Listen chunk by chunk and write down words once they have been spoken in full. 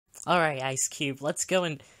Alright, Ice Cube, let's go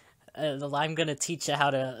and I'm gonna teach you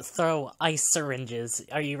how to throw ice syringes.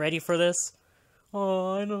 Are you ready for this?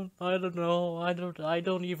 Oh, I don't know. I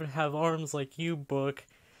don't even have arms like you, Book.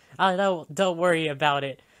 Don't worry about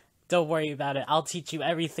it. Don't worry about it. I'll teach you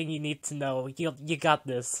everything you need to know. You got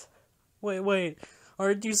this. Wait.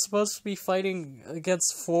 Aren't you supposed to be fighting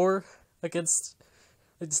against against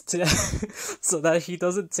so that he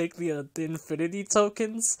doesn't take the infinity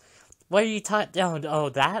tokens? What are you talking? Oh,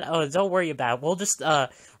 that? Oh, don't worry about it. We'll just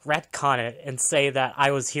retcon it and say that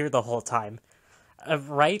I was here the whole time.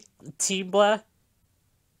 Right, Team Blah?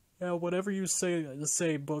 Yeah, whatever you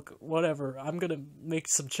say, Book. Whatever. I'm gonna make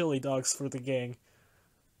some chili dogs for the gang.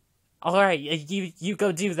 Alright, you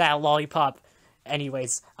go do that, Lollipop.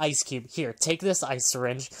 Anyways, Ice Cube, here, take this ice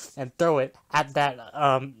syringe and throw it at that,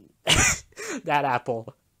 that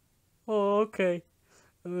apple. Oh, okay.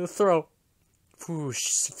 Throw.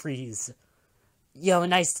 Whoosh, freeze. Yo,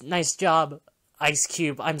 nice job, Ice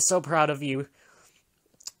Cube. I'm so proud of you.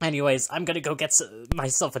 Anyways, I'm gonna go get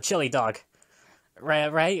myself a chili dog.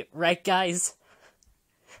 Right, guys?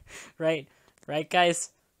 Right, guys?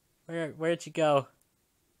 Where'd you go?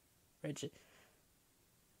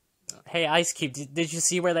 Hey, Ice Cube, did you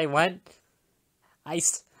see where they went?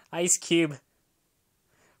 Ice Cube.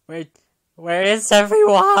 Where is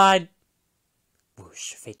everyone?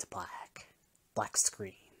 Whoosh, fade to black. Black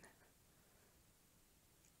screen.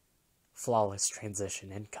 Flawless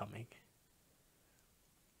transition incoming.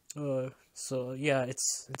 So yeah,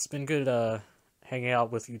 it's been good hanging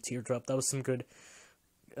out with you, Teardrop. That was some good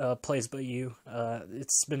plays by you.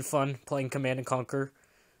 It's been fun playing Command and Conquer.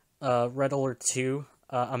 Red Alert 2,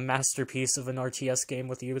 a masterpiece of an RTS game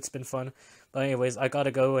with you. It's been fun. But anyways, I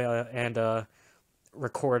gotta go and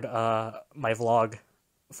record my vlog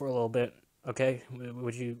for a little bit. Okay?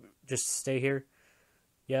 Would you just stay here?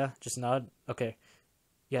 Yeah? Just nod? Okay.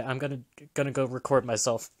 Yeah, I'm gonna go record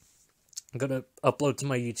myself. I'm gonna upload to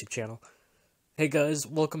my YouTube channel. Hey guys,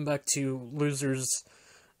 welcome back to Loser's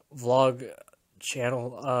vlog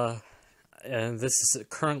channel. And this is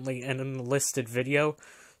currently an enlisted video.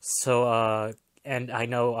 So, and I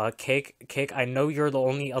know, Cake, I know you're the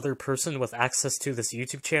only other person with access to this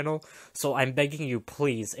YouTube channel, so I'm begging you,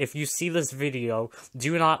 please, if you see this video,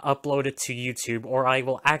 do not upload it to YouTube, or I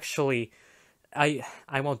will actually, I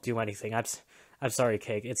won't do anything. I'm sorry,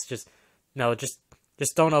 Cake, it's just, no, just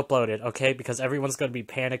don't upload it, okay, because everyone's gonna be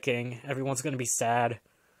panicking, everyone's gonna be sad.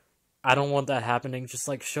 I don't want that happening. Just,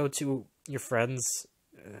 like, show to your friends,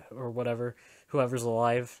 or whatever, whoever's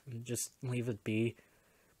alive, and just leave it be.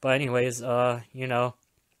 But anyways, you know,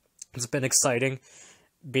 it's been exciting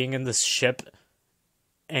being in this ship,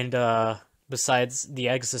 and, besides the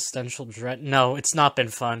existential dread, no, it's not been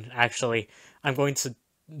fun, actually. I'm going to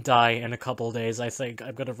die in a couple days, I think.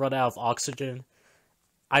 I'm gonna run out of oxygen.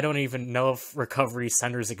 I don't even know if recovery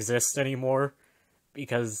centers exist anymore,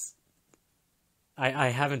 because I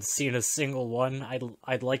haven't seen a single one.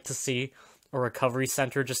 I'd like to see a recovery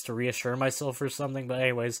center just to reassure myself or something, but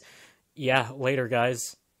anyways, yeah, later,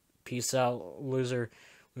 guys. Peace out,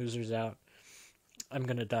 loser's out. I'm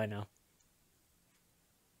gonna die now.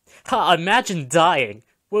 Ha! Imagine dying.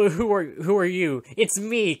 Who are you? It's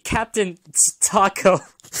me, Captain Taco.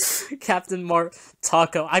 Captain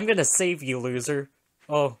Taco. I'm gonna save you, loser.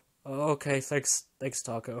 Oh, okay. Thanks,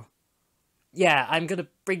 Taco. Yeah, I'm gonna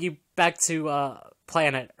bring you back to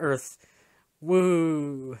planet Earth.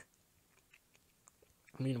 Woo.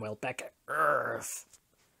 Meanwhile, back at Earth.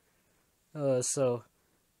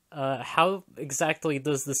 How exactly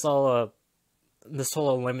does this whole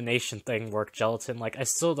elimination thing work, Gelatin? Like, I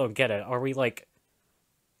still don't get it. Are we, like,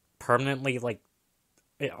 permanently, like,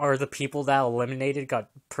 are the people that eliminated got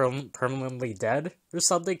permanently dead or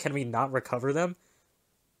something? Can we not recover them?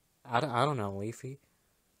 I don't know, Leafy.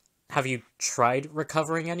 Have you tried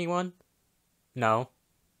recovering anyone? No.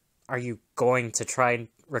 Are you going to try and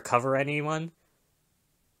recover anyone?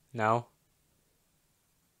 No.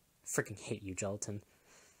 I freaking hate you, Gelatin.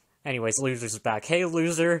 Anyways, Loser's back. Hey,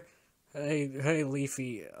 Loser. Hey,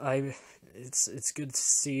 Leafy. It's good to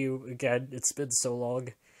see you again. It's been so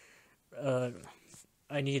long.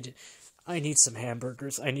 I need some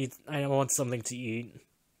hamburgers. I want something to eat.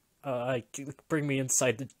 Bring me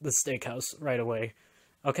inside the steakhouse right away.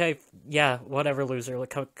 Okay? Yeah, whatever, Loser.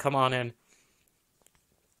 Like, come on in.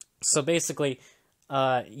 So basically,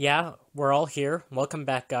 yeah, we're all here. Welcome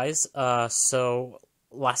back, guys. So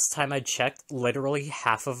last time I checked, literally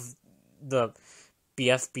half of the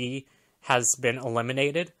BFB has been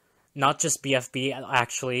eliminated. Not just BFB,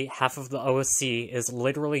 actually, half of the OSC is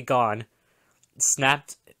literally gone.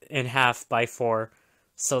 Snapped in half by 4.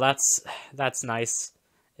 So that's nice.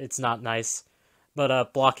 It's not nice.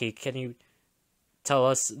 But, Blocky, can you tell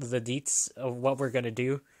us the deets of what we're gonna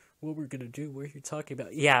do? What we're gonna do? What are you talking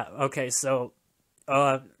about? Yeah, okay, so,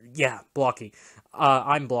 yeah, Blocky.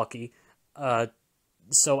 I'm Blocky.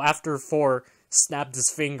 So after 4 snapped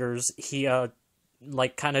his fingers, he,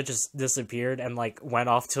 like, kind of just disappeared and, like, went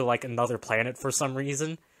off to, like, another planet for some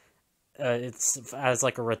reason. It's as,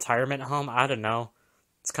 like, a retirement home. I don't know.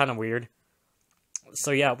 It's kind of weird.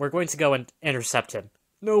 So yeah, we're going to go and intercept him.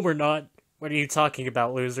 No, we're not. What are you talking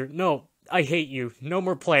about, loser? No, I hate you. No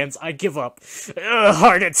more plans. I give up.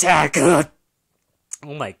 Heart attack! Oh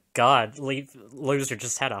my god, loser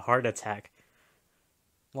just had a heart attack.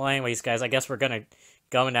 Well, anyways, guys, I guess we're gonna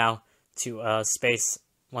go now to, space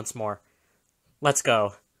once more. Let's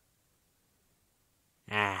go.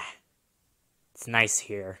 It's nice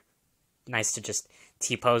here. Nice to just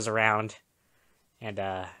T-pose around and,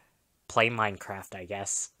 play Minecraft, I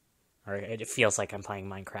guess. Or it feels like I'm playing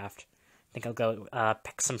Minecraft. I think I'll go,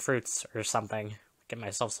 pick some fruits or something. Get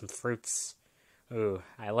myself some fruits. Ooh,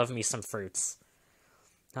 I love me some fruits.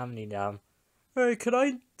 How many down? Hey, can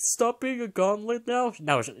I stop being a gauntlet now?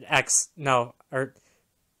 No, X, no,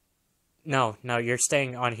 No, you're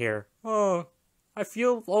staying on here. Oh, I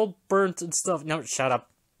feel all burnt and stuff. No, shut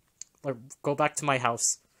up. Go back to my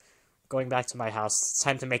house. Going back to my house. It's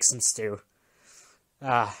time to make some stew.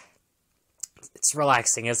 It's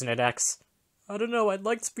relaxing, isn't it, X? I don't know, I'd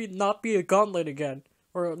like to not be a gauntlet again.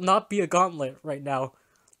 Or not be a gauntlet right now.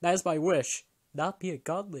 That is my wish. Not be a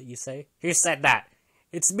gauntlet, you say? Who said that?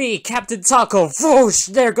 It's me, Captain Taco! Whoosh!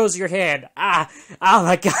 There goes your hand! Oh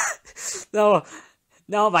my god!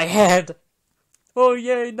 No, my hand! Oh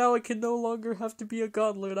yay, now I can no longer have to be a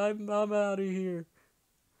gauntlet. I'm out of here.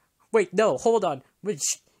 Wait, no, hold on. Which,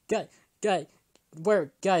 guy,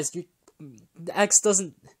 where, guys, X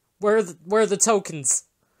doesn't, where are the tokens?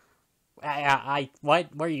 What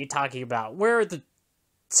are you talking about? Where are the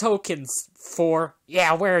tokens for?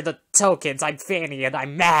 Yeah, where are the tokens? I'm Fanny and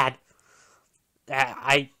I'm mad.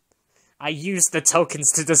 I used the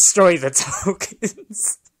tokens to destroy the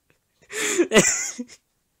tokens.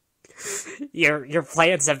 Your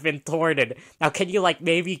plans have been thwarted. Now can you, like,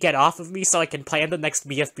 maybe get off of me so I can plan the next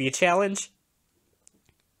BFB challenge?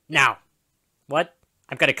 Now. What?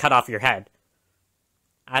 I'm gonna cut off your head.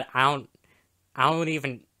 I don't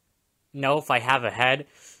even know if I have a head.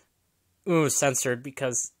 Ooh, censored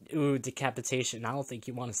because, ooh, decapitation. I don't think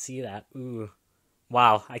you want to see that. Ooh.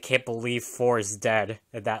 Wow, I can't believe 4 is dead,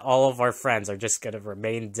 and that all of our friends are just gonna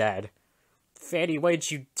remain dead. Fanny, what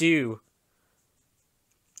did you do?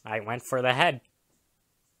 I went for the head.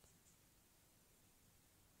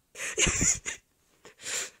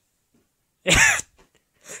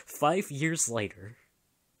 Five years later.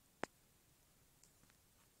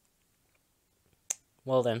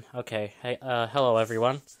 Well then, okay. Hey, hello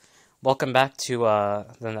everyone. Welcome back to our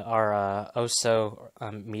Oso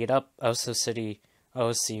meetup, Oso City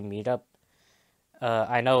OC meetup.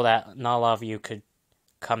 I know that not a lot of you could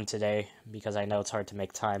come today because I know it's hard to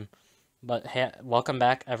make time. But hey, welcome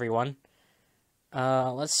back, everyone.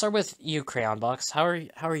 Let's start with you, Crayon Box. How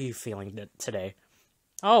are you feeling today?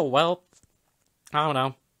 Oh well, I don't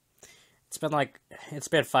know. It's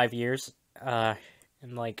been 5 years, and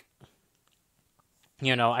like,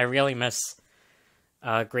 you know, I really miss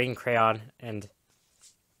green crayon and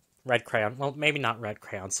red crayon. Well, maybe not red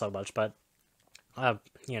crayon so much, but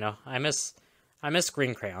you know, I miss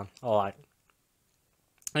green crayon a lot.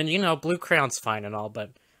 And you know, blue crayon's fine and all,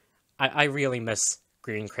 but I really miss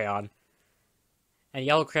green crayon. And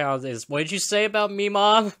yellow crayon is, what did you say about me,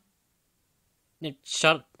 Mom?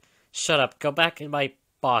 Shut up. Go back in my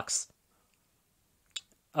box.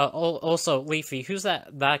 Also, Leafy, who's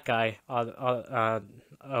that guy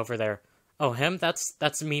over there? Oh, him?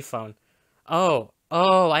 That's Mephone. Oh,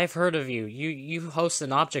 I've heard of you. You host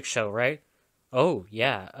an object show, right? Oh,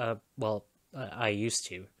 yeah. Well, I used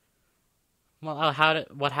to. Well,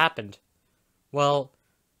 what happened? Well,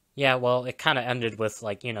 yeah, well, it kind of ended with,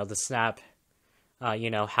 like, you know, the snap. You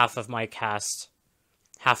know, half of my cast,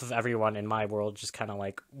 half of everyone in my world just kind of,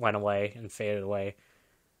 like, went away and faded away.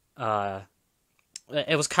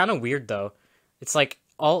 It was kind of weird, though. It's like,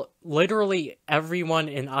 literally everyone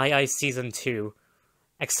in II Season 2,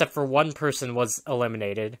 except for one person, was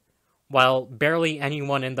eliminated, while barely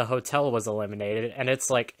anyone in the hotel was eliminated, and it's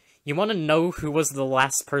like, you want to know who was the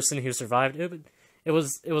last person who survived? It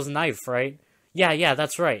was Knife, right? Yeah,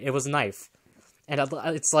 that's right, it was Knife. And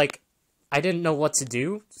it's like, I didn't know what to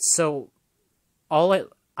do, so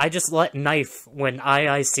I just let Knife win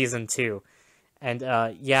II Season 2. And,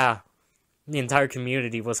 yeah, the entire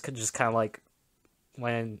community was just kind of like,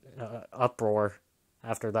 went in uproar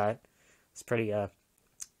after that. It's pretty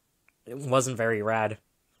it wasn't very rad.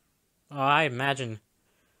 Oh, I imagine.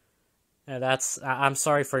 Yeah, I'm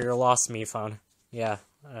sorry for your loss, Mephone. Yeah,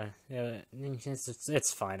 yeah,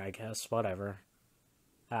 it's fine, I guess. Whatever.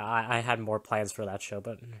 I had more plans for that show,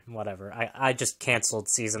 but whatever. I just canceled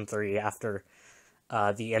season 3 after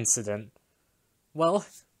the incident. Well,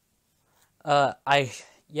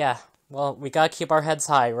 yeah. Well, we gotta keep our heads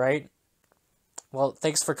high, right? Well,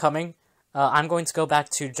 thanks for coming. I'm going to go back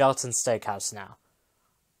to Gelatin Steakhouse now.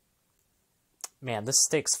 Man, this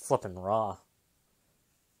steak's flippin' raw.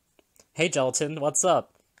 Hey, Gelatin, what's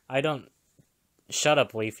up? I don't... Shut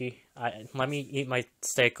up, Leafy. Let me eat my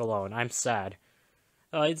steak alone. I'm sad.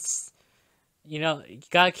 It's... You know, you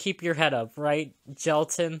gotta keep your head up, right,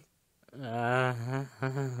 Gelatin?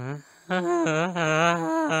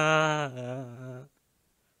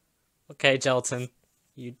 Okay, Gelatin.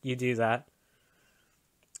 You do that.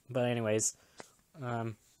 But anyways,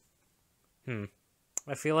 I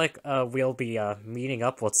feel like we'll be meeting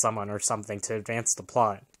up with someone or something to advance the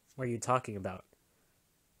plot. What are you talking about?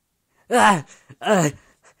 I'm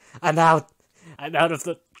out. I'm out of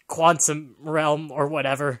the quantum realm or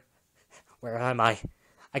whatever. Where am I?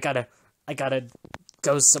 I gotta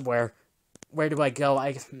go somewhere. Where do I go?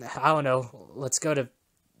 I don't know. Let's go to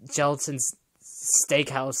Gelatin's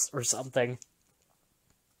Steakhouse or something.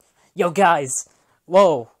 Yo, guys!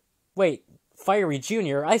 Whoa! Wait, Firey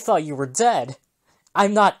Jr., I thought you were dead.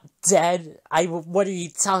 I'm not dead. What are you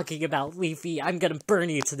talking about, Leafy? I'm gonna burn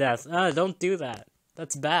you to death. Don't do that.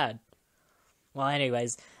 That's bad. Well,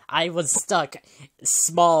 anyways, I was stuck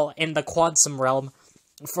small in the quantum realm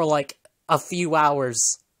for, like, a few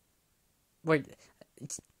hours. Wait,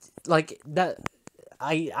 like, that...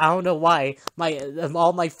 I don't know why.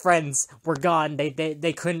 All my friends were gone.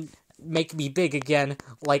 They couldn't make me big again,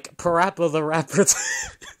 like Parappa the Rapper.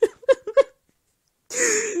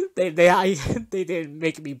 They didn't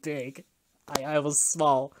make me big. I was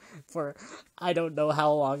small for I don't know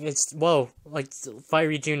how long. Whoa, like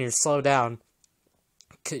Firey Jr., slow down.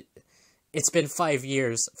 It's been 5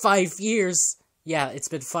 years. 5 years. Yeah, it's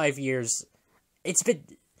been 5 years. It's been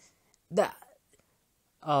that.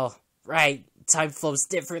 Oh, right. Time flows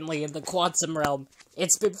differently in the quantum realm.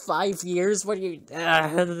 It's been 5 years. What are you...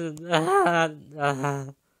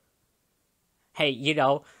 Hey, you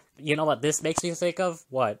know what this makes me think of?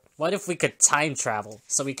 What? What if we could time travel?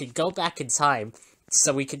 So we could go back in time,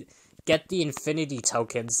 so we could get the infinity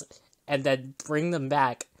tokens, and then bring them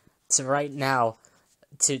back to right now,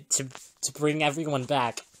 to bring everyone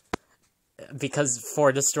back. Because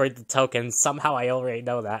 4 destroyed the tokens. Somehow I already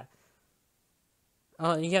know that.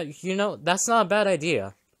 Yeah, that's not a bad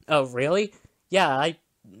idea. Oh, really? Yeah,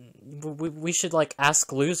 we should, like,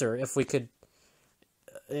 ask Loser if we could,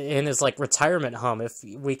 in his, like, retirement home, if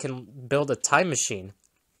we can build a time machine.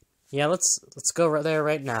 Yeah, let's go right there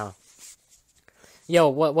right now. Yo,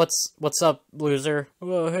 what's up, Loser?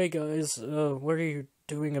 Oh, hey, guys, what are you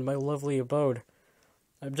doing in my lovely abode?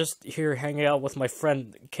 I'm just here hanging out with my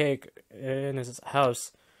friend Cake in his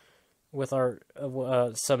house with our,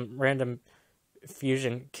 some random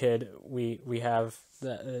fusion kid we have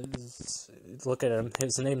that is, look at him,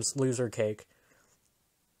 his name's Loser Cake.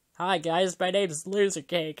 Hi guys, my name's Loser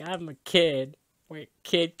Cake. I'm a kid. Wait,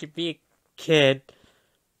 kid can be a kid.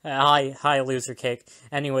 Hi Loser Cake.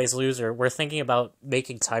 Anyways, Loser, we're thinking about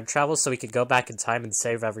making time travel so we could go back in time and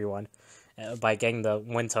save everyone by getting the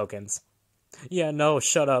win tokens. Yeah, no,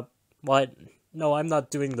 shut up. What? No, I'm not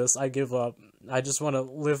doing this. I give up. I just want to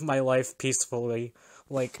live my life peacefully,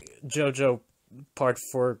 like JoJo Part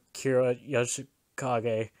 4 Kira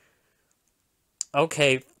Yoshikage.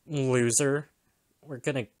 Okay, Loser. We're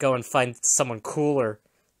gonna go and find someone cooler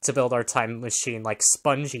to build our time machine, like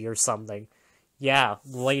Spongy or something. Yeah,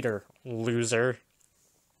 later, Loser.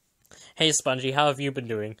 Hey, Spongy, how have you been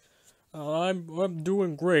doing? I'm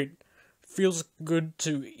doing great. Feels good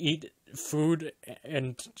to eat food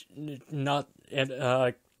and not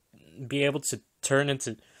be able to turn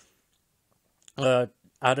into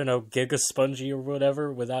I don't know, Giga Spongy or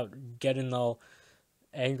whatever without getting all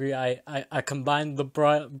angry. I combined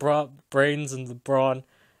the brains and the brawn.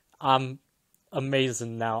 I'm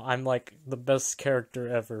amazing now. I'm like the best character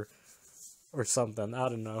ever. Or something. I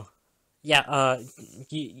don't know. Yeah,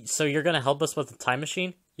 so you're gonna help us with the time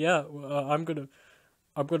machine? Yeah, I'm gonna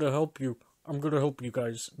help you. I'm gonna help you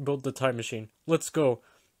guys build the time machine. Let's go.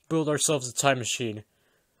 Build ourselves a time machine.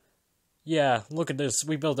 Yeah, look at this.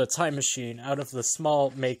 We built a time machine out of the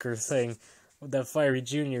small maker thing that Firey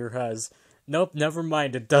Jr. has. Nope, never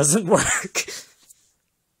mind. It doesn't work.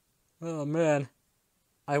 Oh, man.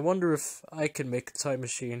 I wonder if I can make a time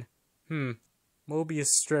machine. Mobius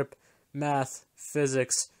strip, math,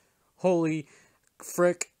 physics. Holy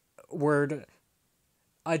frick. word.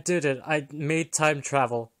 I did it. I made time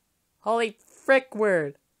travel. Holy frick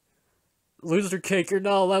word. Loser Cake, you're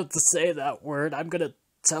not allowed to say that word. I'm gonna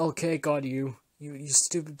tell Cake on you. You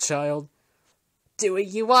stupid child. Do it,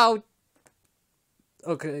 you won't.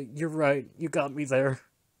 Okay, you're right. You got me there.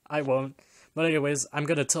 I won't. But anyways, I'm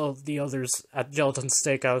gonna tell the others at Gelatin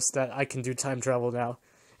Steakhouse that I can do time travel now.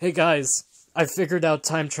 Hey guys, I figured out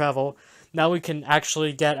time travel. Now we can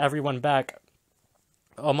actually get everyone back.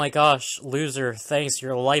 Oh my gosh, loser, thanks,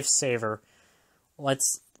 you're a lifesaver. We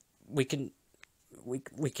can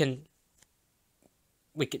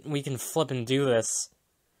flip and do this.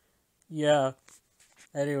 Yeah.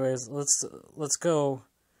 Anyways, let's go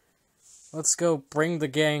bring the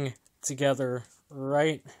gang together,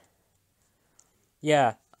 right?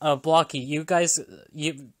 Yeah. Blocky, you can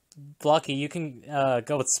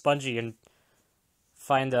go with Spongy and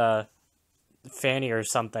find Fanny or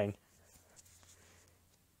something.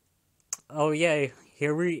 Oh yay!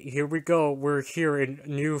 Here we go. We're here in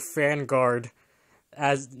New Vanguard,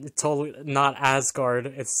 as totally not Asgard.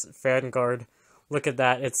 It's Vanguard. Look at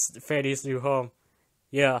that. It's Fanny's new home.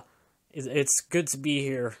 Yeah, it's good to be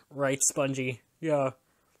here, right, Spongy? Yeah.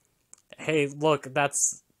 Hey, look,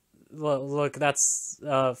 that's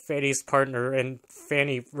Fanny's partner and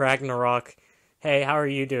Fanny Ragnarok. Hey, how are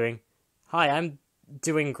you doing? Hi, I'm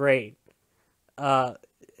doing great.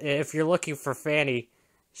 If you're looking for Fanny,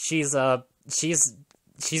 she's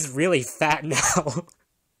really fat now.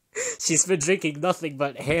 She's been drinking nothing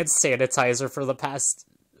but hand sanitizer for the past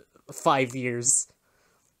 5 years.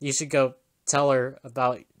 You should go tell her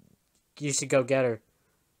about... You should go get her.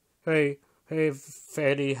 Hey,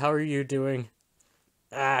 Fanny, how are you doing?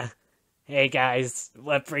 Hey guys,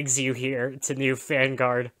 what brings you here to New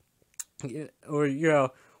Vanguard? Yeah,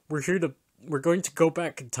 we're going to go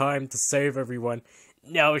back in time to save everyone.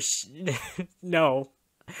 No, no,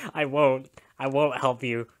 I won't help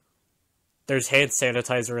you. There's hand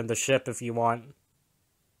sanitizer in the ship if you want.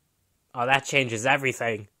 Oh, that changes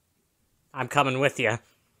everything. I'm coming with you.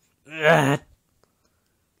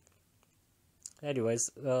 Anyways,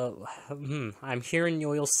 I'm here in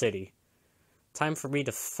Yoil City. Time for me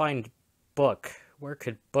to find Book. Where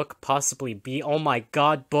could Book possibly be? Oh my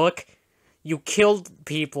god, Book! You killed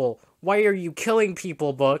people! Why are you killing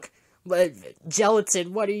people, Book?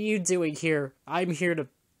 Gelatin, what are you doing here? I'm here to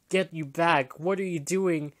get you back. What are you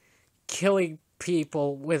doing killing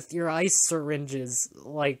people with your ice syringes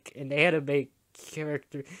like an anime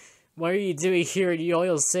character? What are you doing here in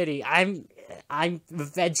Yoil City? I'm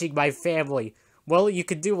avenging my family. Well, you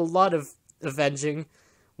could do a lot of avenging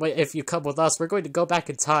if you come with us. We're going to go back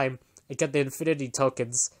in time and get the Infinity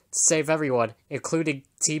Tokens to save everyone, including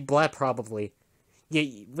Team Blep, probably.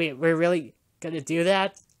 We're really gonna do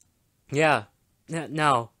that? Yeah.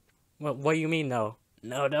 No. What do you mean, no?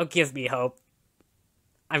 No, don't give me hope.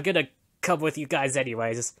 I'm gonna come with you guys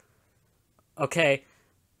anyways. Okay.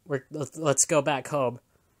 Let's go back home.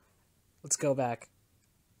 Let's go back.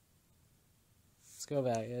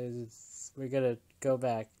 We're gonna go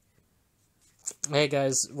back. Hey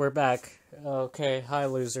guys, we're back. Okay, hi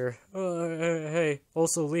loser. Hey,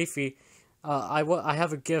 also Leafy. I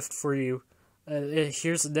have a gift for you.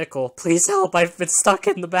 Here's a nickel. Please help, I've been stuck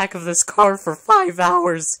in the back of this car for 5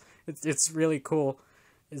 hours. It's really cool.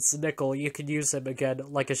 It's a nickel. You can use him again,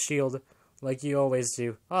 like a shield, like you always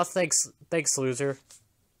do. Oh, thanks loser.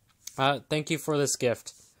 Thank you for this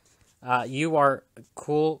gift. You are a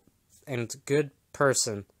cool and good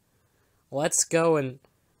person. Let's go and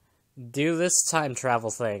do this time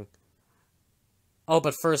travel thing. Oh,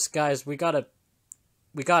 but first, guys, we gotta...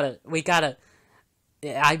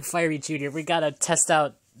 I'm Firey Jr. We gotta test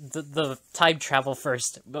out the time travel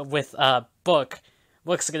first with, Book.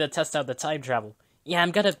 Book's gonna test out the time travel. Yeah,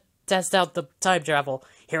 I'm gonna test out the time travel.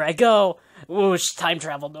 Here I go! Whoosh, time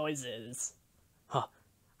travel noises. Huh,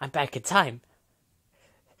 I'm back in time.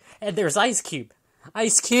 And there's Ice Cube.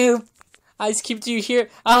 Ice Cube! Ice Cube, do you hear?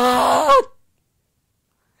 Ah!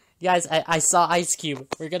 Guys, I saw Ice Cube.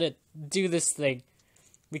 We're gonna do this thing.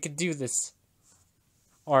 We can do this.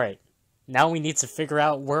 Alright. Now we need to figure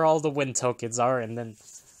out where all the wind tokens are and then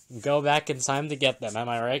go back in time to get them. Am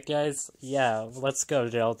I right, guys? Yeah, let's go,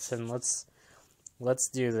 Gelatin. Let's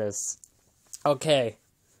do this. Okay.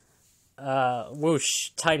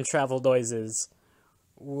 Whoosh. Time travel noises.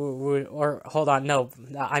 Or, hold on, no.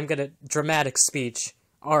 I'm gonna... Dramatic speech.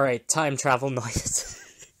 Alright, time travel noise.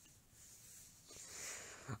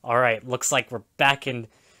 Alright, looks like we're back in,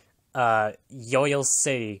 Yoil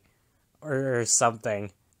City. Or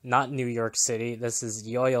something. Not New York City. This is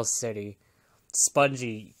Yoil City.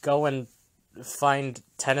 Spongy, go and find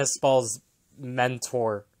Tennis Ball's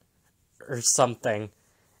mentor. Or something.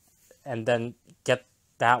 and then get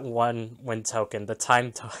that one win token, the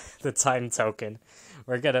time token.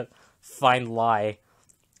 We're gonna find Lie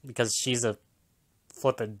because she's a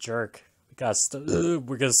flippin' jerk. We're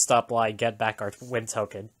gonna stop Lie, get back our win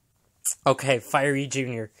token. Okay, Firey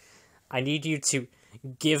Jr., I need you to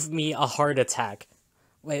give me a heart attack.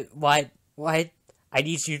 Wait, what? What? I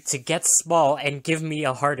need you to get small and give me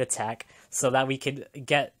a heart attack so that we can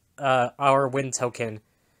get our win token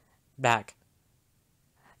back.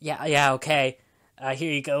 Yeah, okay.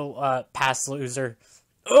 Here you go, pass loser.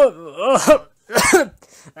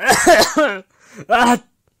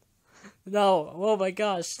 No, oh my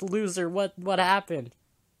gosh, loser, what happened?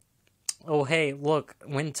 Oh hey, look,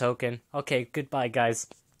 win token. Okay, goodbye guys.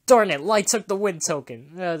 Darn it, Light took the win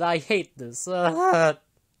token. I hate this.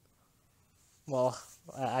 Well,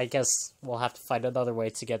 I guess we'll have to find another way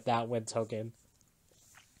to get that win token.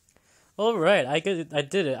 Alright, I did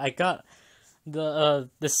it. I got the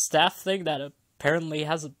staff thing that apparently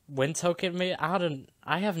has a win token made.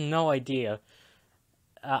 I have no idea.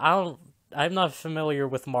 I'm not familiar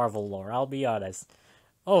with Marvel lore, I'll be honest.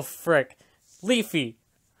 Oh frick. Leafy!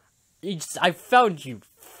 I found you,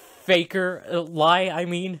 faker. Lie, I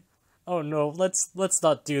mean. Oh no, let's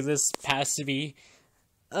not do this, Passive.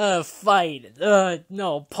 Fight.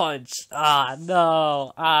 No, punch.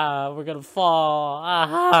 No. We're gonna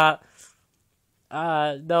fall.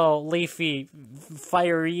 No, Leafy.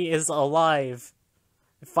 Firey is alive.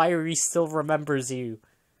 Firey still remembers you.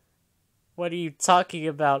 What are you talking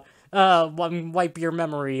about? Wipe your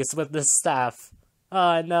memories with this staff.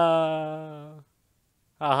 No.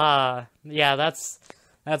 Aha. Yeah, that's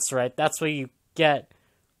right. That's what you get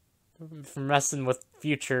from messing with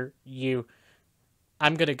future you.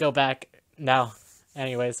 I'm gonna go back now.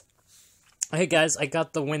 Anyways. Hey guys, I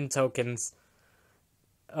got the win tokens.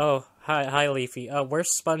 Oh, hi Leafy. Where's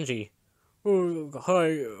Spongy? Oh,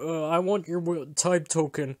 hi, I want your time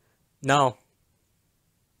token. No.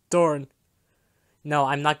 Darn. No,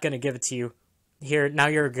 I'm not gonna give it to you. Here, now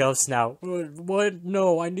you're a ghost now. What?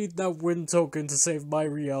 No, I need that win token to save my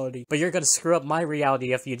reality. But you're gonna screw up my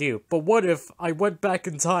reality if you do. But what if I went back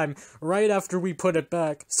in time right after we put it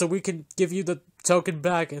back, so we can give you the token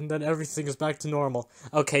back and then everything is back to normal?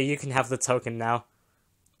 Okay, you can have the token now.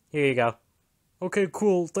 Here you go. Okay,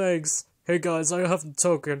 cool, thanks. Hey guys, I have the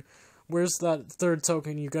token. Where's that third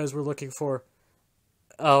token you guys were looking for?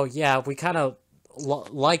 Oh yeah, we kinda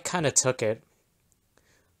took it.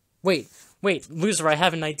 Wait, loser, I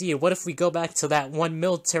have an idea. What if we go back to that one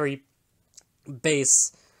military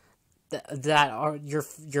base that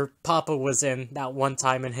your papa was in that one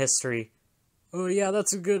time in history? Oh yeah,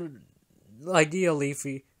 that's a good idea,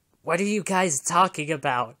 Leafy. What are you guys talking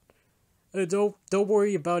about? Don't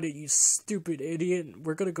worry about it, you stupid idiot.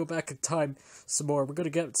 We're gonna go back in time some more. We're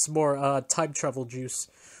gonna get some more time travel juice.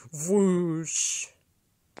 Whoosh.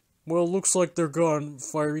 Well, looks like they're gone,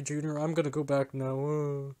 Firey Jr. I'm gonna go back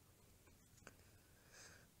now.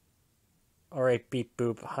 Alright, beep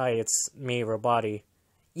boop. Hi, it's me, Roboty.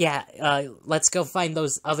 Yeah, let's go find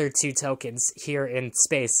those other two tokens here in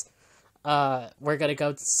space. We're gonna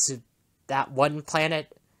go to that one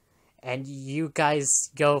planet, and you guys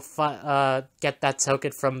go get that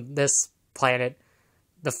token from this planet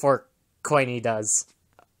before Coiny does.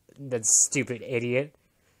 That stupid idiot.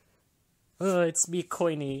 It's me,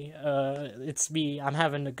 Coiny. It's me. I'm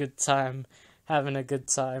having a good time.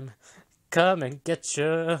 Come and get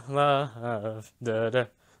your love. Da da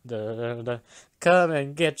da da. Come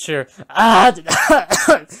and get your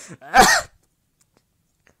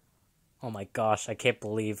Oh my gosh, I can't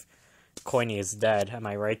believe Coiny is dead. Am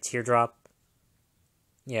I right, Teardrop?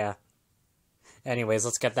 Yeah. Anyways,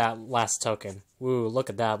 let's get that last token. Woo, look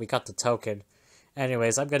at that. We got the token.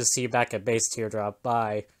 Anyways, I'm gonna see you back at base, Teardrop.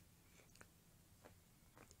 Bye.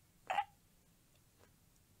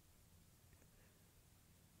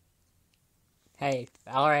 Hey,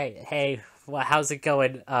 alright, hey, how's it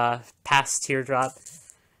going, past Teardrop?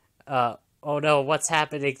 Oh no, what's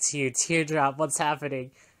happening to you, Teardrop, what's happening?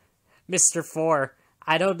 Mr. 4,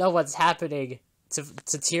 I don't know what's happening to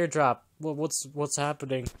Teardrop. What's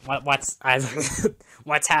happening?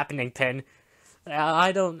 What's happening, Pin?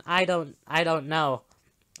 I don't know.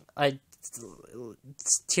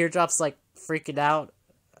 Teardrop's like freaking out.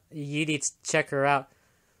 You need to check her out.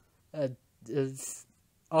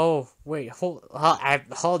 Oh, wait, hold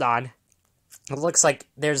on. It looks like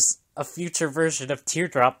there's a future version of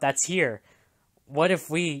Teardrop that's here. What if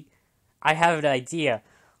I have an idea.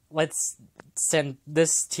 Let's send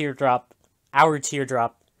this Teardrop, our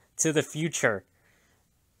Teardrop, to the future.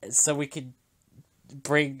 So we could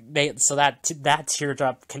so that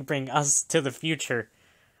Teardrop can bring us to the future.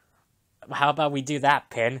 How about we do that,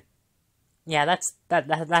 Pin? Yeah,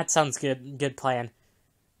 that sounds good. Good plan.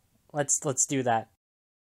 Let's do that.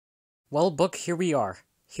 Well, Book, here we are.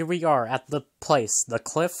 Here we are at the place, the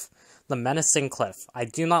cliff, the menacing cliff. I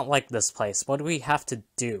do not like this place. What do we have to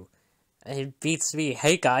do? It beats me.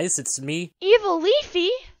 Hey guys, it's me. Evil Leafy?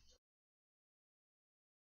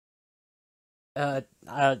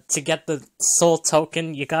 To get the soul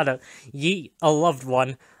token, you gotta yeet a loved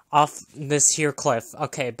one off this here cliff.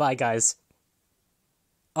 Okay, bye guys.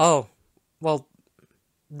 Oh, well,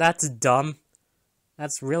 that's dumb.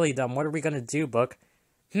 That's really dumb. What are we gonna do, Book?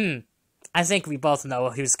 I think we both know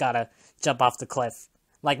who's gotta jump off the cliff.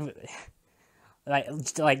 Like,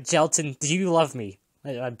 like Gelatin, do you love me?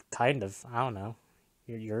 I kind of. I don't know.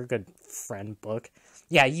 You're a good friend, Book.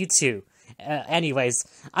 Yeah, you too. Anyways,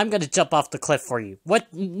 I'm gonna jump off the cliff for you.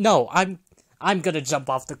 What? No, I'm gonna jump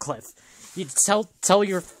off the cliff. You tell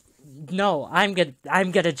your. No, I'm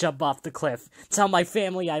gonna jump off the cliff. Tell my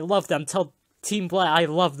family I love them. Tell Team Black I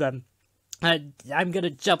love them. I'm gonna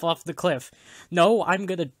jump off the cliff. No, I'm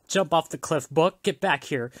gonna jump off the cliff, Book. Get back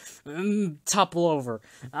here. Topple over.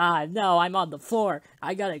 No, I'm on the floor.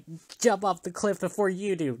 I gotta jump off the cliff before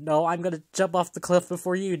you do. No, I'm gonna jump off the cliff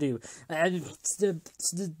before you do. I'm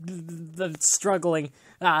struggling.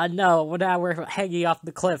 No, now we're hanging off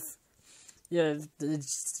the cliff.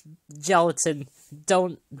 Gelatin,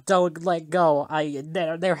 don't let go.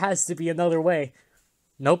 There has to be another way.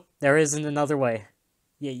 Nope, there isn't another way.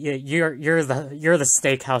 You're the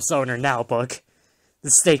steakhouse owner now, Book.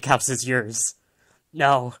 The steakhouse is yours.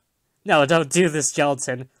 No, don't do this,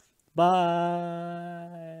 Gelatin.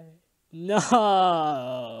 Bye.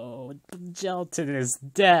 No, Gelatin is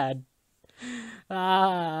dead.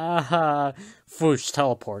 Foosh,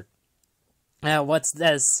 teleport. What's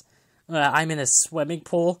this? I'm in a swimming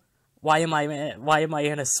pool. Why am I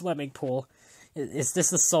in a swimming pool? Is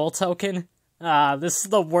this a soul token? This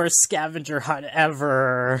is the worst scavenger hunt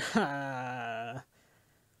ever.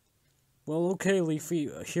 Well, okay,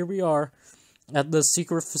 Leafy, here we are at the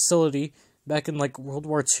secret facility back in, like, World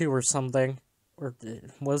War II or something. Or,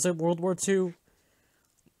 was it World War II?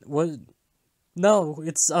 No,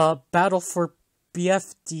 it's, Battle for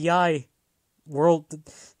BFDI World...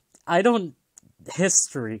 I don't...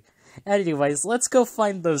 History. Anyways, let's go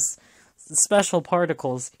find those special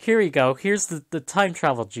particles. Here we go. Here's the time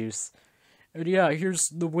travel juice. And yeah, here's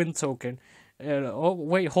the win token. And, oh,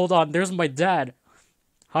 wait, hold on. There's my dad.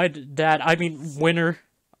 Hi, Dad. I mean, winner.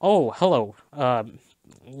 Oh, hello.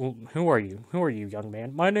 Who are you? Who are you, young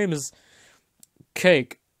man? My name is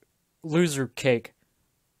Cake. Loser Cake.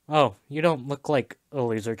 Oh, you don't look like a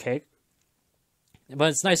loser cake. But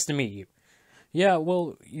it's nice to meet you. Yeah,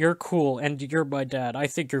 well, you're cool, and you're my dad. I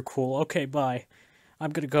think you're cool. Okay, bye.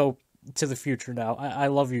 I'm gonna go to the future now. I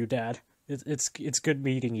love you, Dad. It's good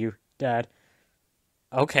meeting you, Dad.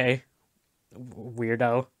 Okay,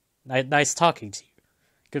 weirdo. Nice talking to you.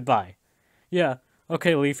 Goodbye. Yeah,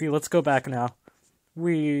 okay, Leafy, let's go back now.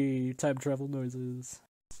 Time travel noises.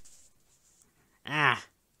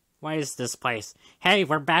 What is this place? Hey,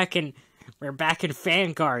 we're back in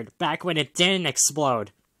Vanguard, back when it didn't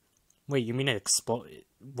explode. Wait, you mean it exploded?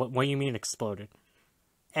 What do you mean it exploded?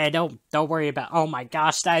 Hey, don't worry about. Oh my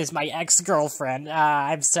gosh, that is my ex-girlfriend.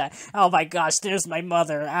 I'm sad. Oh my gosh, there's my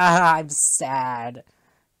mother. I'm sad.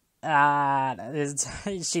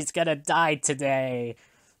 She's gonna die today.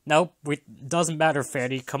 Nope, doesn't matter,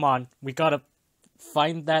 Fanny. Come on, we gotta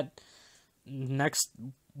find that next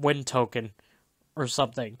win token or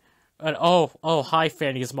something. Hi,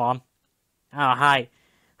 Fanny's mom. Oh,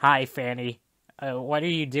 hi, Fanny. What are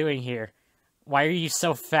you doing here? Why are you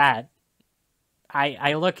so fat?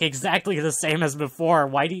 I look exactly the same as before.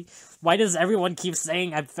 Why does everyone keep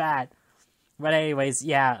saying I'm fat? But anyways,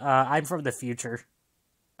 yeah, I'm from the future.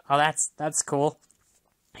 Oh, that's cool.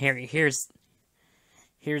 Here, you're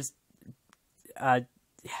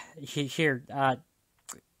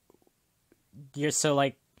so,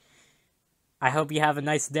 like, I hope you have a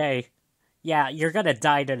nice day. Yeah, you're gonna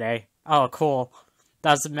die today. Oh, cool.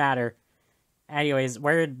 Doesn't matter. Anyways,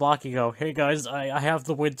 where did Blocky go? Hey guys, I have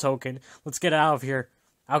the win token. Let's get out of here.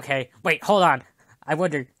 Okay, wait, hold on. I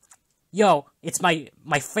wonder. Yo, it's my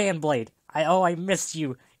fan blade. I missed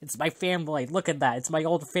you. It's my fan blade. Look at that. It's my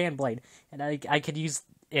old fan blade, and I could use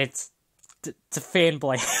it to fan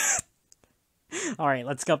blade. All right,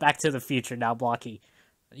 let's go back to the future now, Blocky.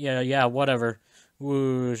 Yeah, whatever.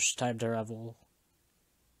 Whoosh, time to travel.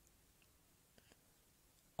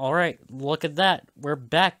 All right, look at that. We're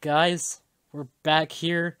back, guys. We're back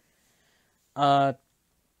here.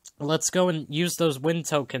 Let's go and use those win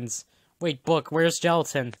tokens. Wait, Book, where's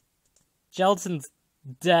Gelatin? Gelatin's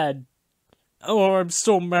dead. Oh, I'm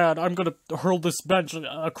so mad. I'm gonna hurl this bench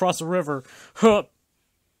across a river. Huh.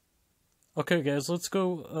 Okay, guys, let's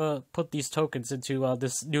go put these tokens into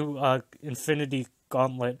this new infinity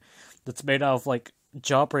gauntlet that's made out of, like,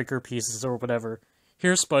 jawbreaker pieces or whatever.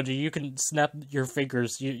 Here, Spongy, you can snap your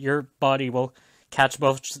fingers. Your body will catch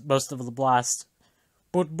most of the blast.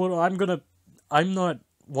 But I'm not...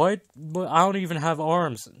 What? But I don't even have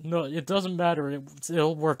arms. No, it doesn't matter.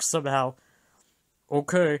 It'll work somehow.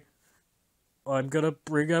 Okay. I'm gonna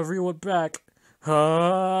bring everyone back.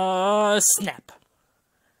 Snap.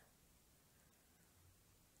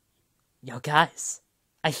 Yo, guys.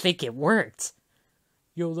 I think it worked.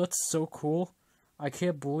 Yo, that's so cool. I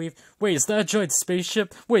can't believe... Wait, is that a giant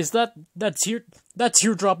spaceship? Wait, is that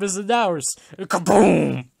teardrop isn't ours?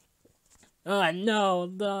 Kaboom! No,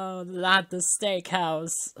 not the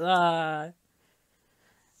steakhouse.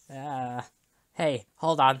 Hey,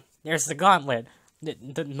 hold on. There's the gauntlet.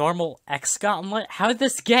 The normal X gauntlet? How did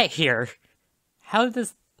this get here?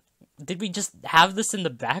 Did we just have this in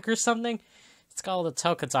the back or something? It's got all the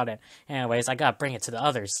tokens on it. Anyways, I gotta bring it to the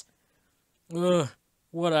others.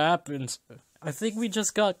 What happened? I think we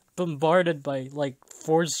just got bombarded by, like,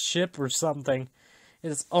 Four's ship or something.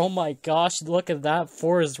 Oh my gosh, look at that.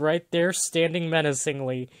 Four is right there, standing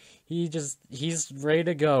menacingly. He's ready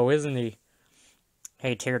to go, isn't he?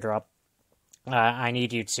 Hey, Teardrop. I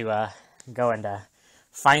need you to, go and,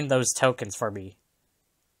 find those tokens for me.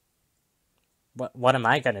 What am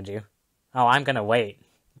I gonna do? Oh, I'm gonna wait.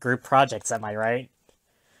 Group projects, am I right?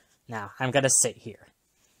 Now, I'm gonna sit here.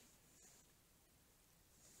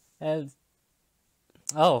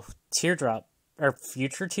 Oh, Teardrop. Or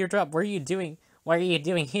future Teardrop, what are you doing? What are you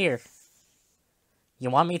doing here? You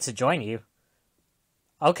want me to join you?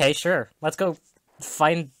 Okay, sure. Let's go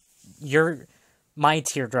find my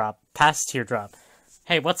Teardrop. Past Teardrop.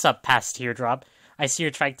 Hey, what's up, past Teardrop? I see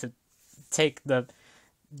you're trying to take the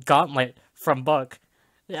gauntlet from Book.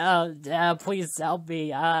 Please help me.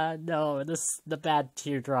 No, this is the bad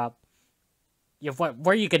Teardrop. What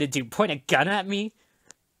are you gonna do? Point a gun at me?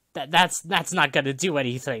 That's not gonna do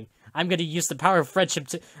anything. I'm gonna use the power of friendship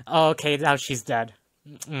to... Oh, okay, now she's dead.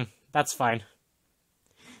 That's fine.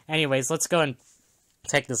 Anyways, let's go and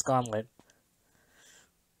take this gauntlet.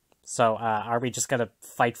 So, are we just gonna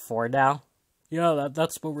fight Four now? Yeah,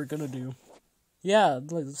 that's what we're gonna do. Yeah,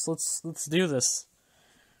 let's do this.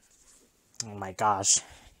 Oh my gosh.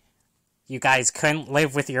 You guys couldn't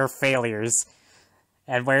live with your failures.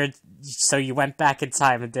 And so you went back in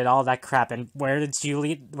time and did all that crap, and where did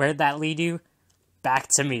that lead you? Back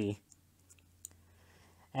to me.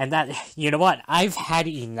 And you know what? I've had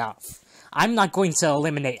enough. I'm not going to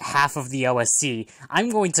eliminate half of the OSC. I'm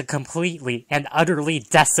going to completely and utterly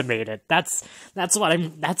decimate it. That's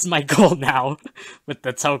my goal now with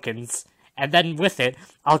the tokens. And then with it,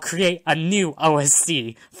 I'll create a new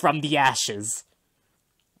OSC from the ashes.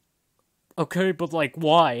 Okay, but like,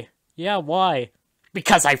 why? Yeah, why?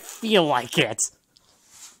 Because I feel like it.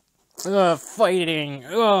 Fighting.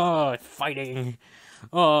 Fighting.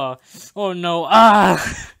 Oh no.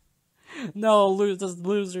 No,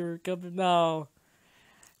 loser. Come, no.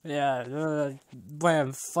 Yeah,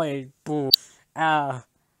 blam, fight, boo.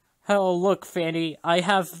 Oh, look, Fanny. I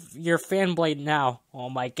have your fan blade now. Oh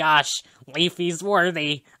my gosh. Leafy's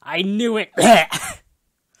worthy. I knew it.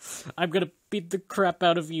 I'm gonna beat the crap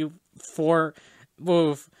out of you for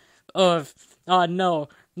move. Oh no.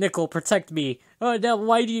 Nickel, protect me. Oh no,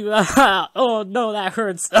 why do you... oh no, that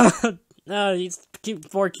hurts.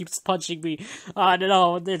 Four keeps punching me. Oh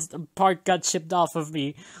no, the part got chipped off of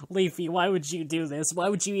me. Leafy, why would you do this? Why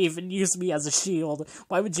would you even use me as a shield?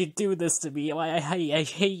 Why would you do this to me? I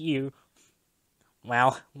hate you.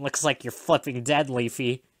 Well, looks like you're flipping dead,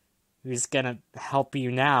 Leafy. Who's gonna help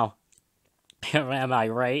you now? Am I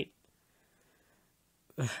right?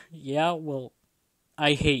 Yeah, well,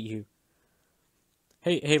 I hate you.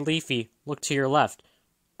 Hey, Leafy, look to your left.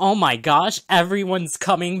 Oh my gosh, everyone's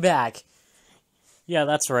coming back. Yeah,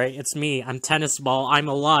 that's right, it's me. I'm Tennis Ball, I'm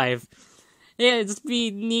alive. Yeah, it's me,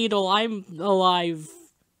 Needle, I'm alive.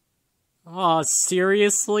 Aw,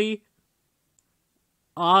 seriously?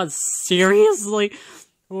 Aw, seriously?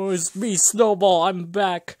 Oh, it's me, Snowball, I'm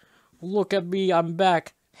back. Look at me, I'm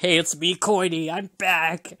back. Hey, it's me, Coiny, I'm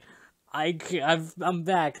back. I'm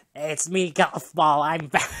back. Hey, it's me, Golf Ball, I'm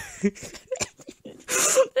back.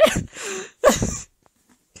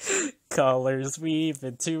 Colors weave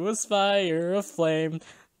into a spire of flame.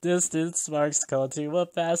 Distant sparks call to a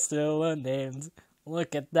pastel unnamed.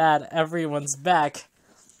 Look at that, everyone's back.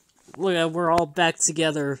 Look at, we're all back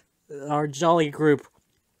together. Our jolly group.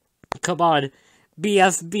 Come on,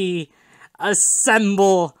 BFB,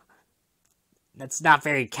 assemble. That's not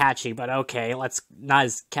very catchy, but okay. Not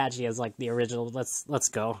as catchy as like the original. Let's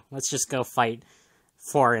go. Let's just go fight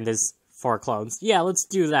 4 and his 4 clones. Yeah, let's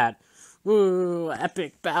do that. Woo!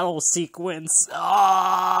 Epic battle sequence.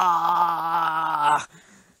 Ah!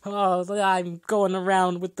 Oh, I'm going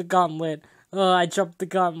around with the gauntlet. I jumped the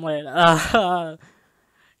gauntlet.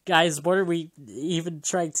 Guys, what are we even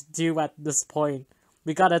trying to do at this point?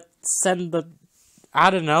 We gotta send the... I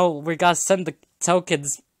don't know. We gotta send the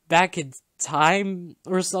tokens back in time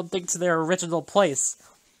or something to their original place.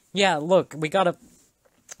 Yeah, look, we gotta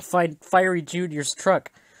find Firey Jr.'s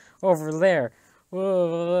truck over there.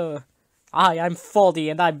 Whoa. Hi, I'm Foldy,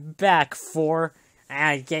 and I'm back for...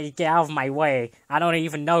 Get out of my way. I don't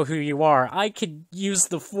even know who you are. I could use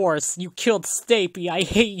the Force. You killed Stapy. I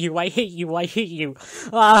hate you. I hate you. I hate you.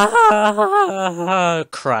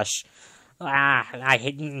 Crush. I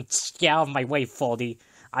hate... Get out of my way, Foldy.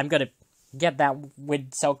 I'm gonna get that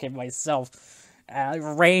wind token myself.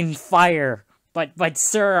 Rain fire. But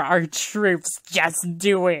sir, our troops just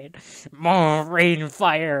do it. More rain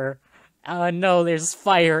fire. No, there's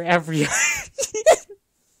fire everywhere.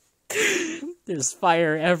 There's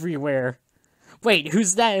fire everywhere. Wait,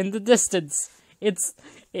 who's that in the distance? It's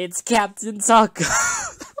Captain Taco.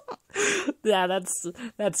 Yeah,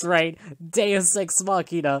 that's right. Deus Ex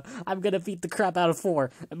Machina. I'm gonna beat the crap out of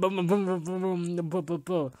 4.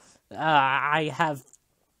 I have...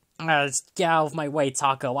 get out of my way,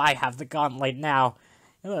 Taco. I have the gauntlet now.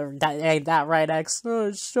 Ain't that right, X?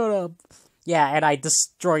 Oh, shut up. Yeah, and I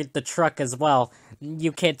destroyed the truck as well.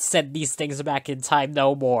 You can't send these things back in time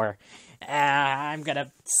no more. I'm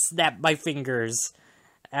gonna snap my fingers.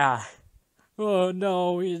 Oh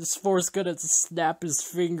no, his Force gonna snap his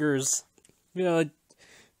fingers.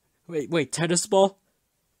 Wait, tennis ball?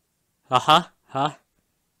 Huh?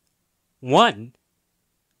 1?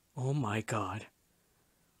 Oh my god.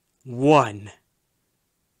 1.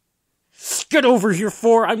 Get over here,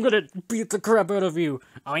 4! I'm gonna beat the crap out of you!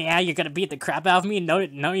 Oh yeah, you're gonna beat the crap out of me? No,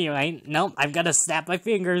 you ain't. No, I'm gonna snap my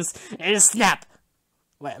fingers. And snap!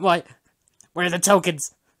 What? Where are the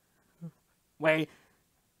tokens? Where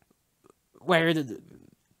are the...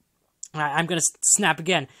 I'm gonna snap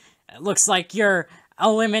again. It looks like you're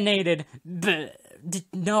eliminated.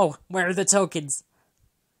 No, where are the tokens?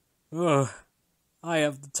 Ugh. I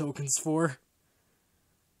have the tokens for.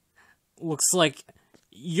 Looks like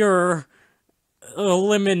you're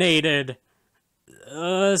eliminated.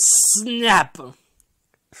 Snap!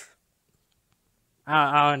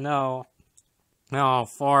 Oh no. No,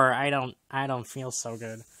 4, I don't feel so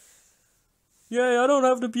good. Yay, I don't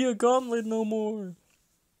have to be a gauntlet no more.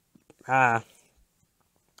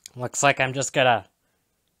 Looks like I'm just gonna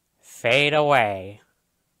fade away.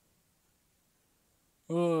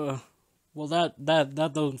 Well, that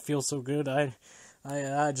doesn't feel so good. I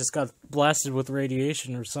just got blasted with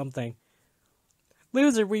radiation or something.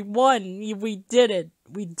 Loser, we won! We did it!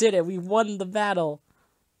 We did it! We won the battle!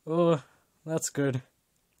 Oh, that's good.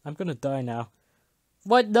 I'm gonna die now.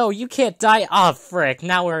 What? No, you can't die! Oh, frick,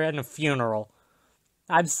 now we're in a funeral.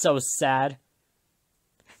 I'm so sad.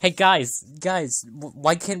 Hey, guys,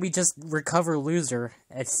 why can't we just recover Loser?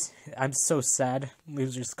 I'm so sad.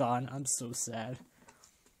 Loser's gone. I'm so sad.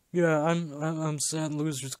 Yeah, I'm sad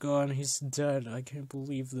Loser's gone. He's dead. I can't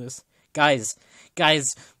believe this. Guys,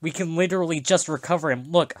 we can literally just recover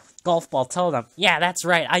him. Look, Golf Ball, tell them. Yeah, that's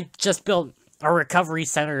right. I just built a recovery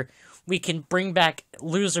center. We can bring back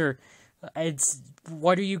Loser.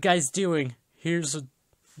 What are you guys doing? Here's a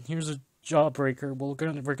jawbreaker.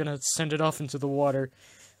 We're gonna send it off into the water.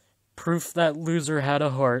 Proof that Loser had a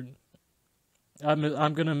heart.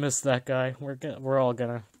 I'm gonna miss that guy. We're all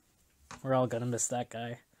gonna miss that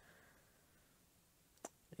guy.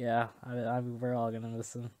 Yeah, we're all gonna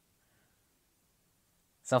miss him.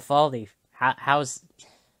 So Foldy, how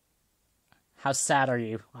sad are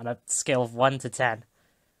you on a scale of 1 to 10?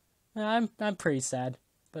 I'm pretty sad,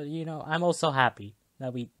 but you know I'm also happy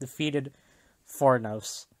that we defeated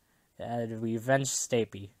Fornos and we avenged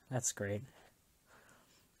Stapy. That's great.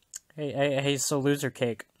 Hey, so Loser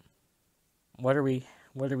Cake, what are we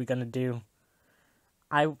gonna do?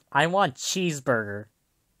 I want cheeseburger.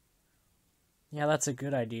 Yeah, that's a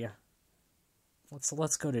good idea. Let's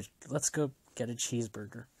go get a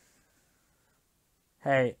cheeseburger.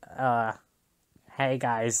 Hey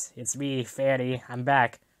guys, it's me, Fanny. I'm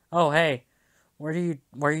back. Oh hey, what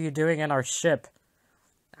are you doing in our ship?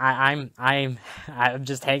 I'm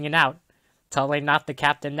just hanging out. Totally not the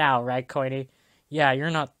captain now, right, Coiny? Yeah,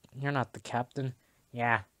 you're not the captain.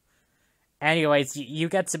 Yeah. Anyways, you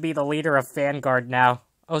get to be the leader of Vanguard now.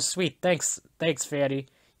 Oh sweet, thanks Fanny.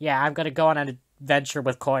 Yeah, I'm gonna go on an adventure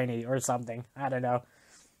with Coiny or something. I don't know.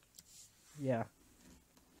 Yeah.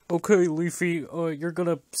 Okay, Leafy, you're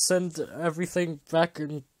gonna send everything back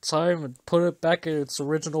in time and put it back in its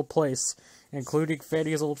original place, including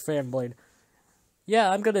Fanny's old fan blade. Yeah,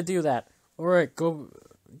 I'm gonna do that. Alright, go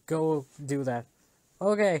do that.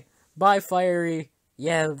 Okay, bye, Firey.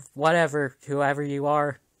 Yeah, whatever, whoever you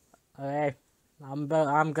are. Okay,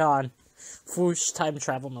 I'm gone. Whoosh, time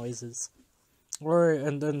travel noises. Alright,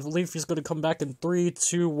 and then Leafy's gonna come back in 3,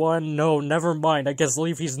 2, 1. No, never mind. I guess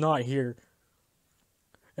Leafy's not here.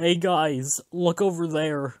 Hey guys, look over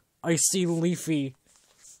there. I see Leafy.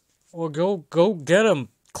 Well, go get him,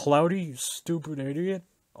 Cloudy, you stupid idiot.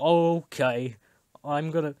 Okay,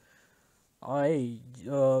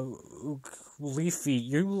 Leafy,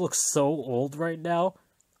 you look so old right now.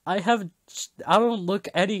 I don't look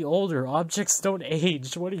any older. Objects don't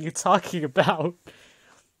age. What are you talking about?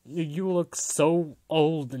 You look so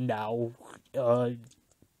old now,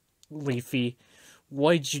 Leafy.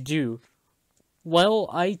 What'd you do? Well,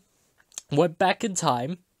 I went back in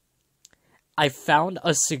time. I found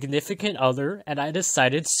a significant other, and I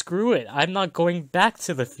decided, screw it. I'm not going back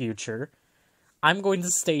to the future. I'm going to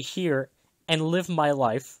stay here and live my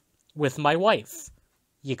life with my wife.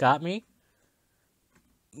 You got me?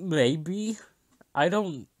 Maybe. I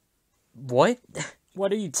don't... What?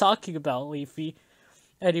 What are you talking about, Leafy?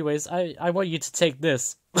 Anyways, I want you to take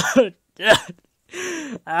this.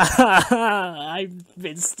 I've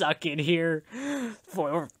been stuck in here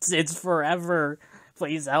since forever.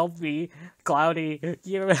 Please help me, Cloudy.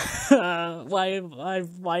 Why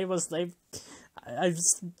must I've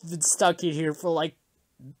been stuck in here for like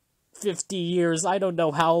 50 years. I don't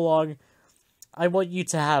know how long. I want you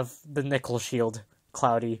to have the nickel shield,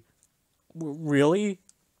 Cloudy. Really?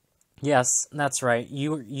 Yes, that's right.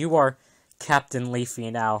 You are Captain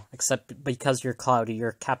Leafy now, except because you're Cloudy,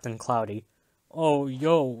 you're Captain Cloudy. Oh,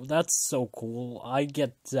 yo, that's so cool. I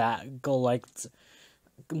get that collect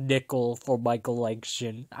nickel for my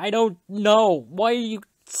collection. I don't know. Why you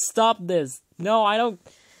stop this? No, I don't.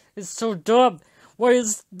 It's so dumb. What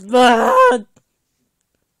is that?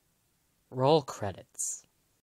 Roll credits.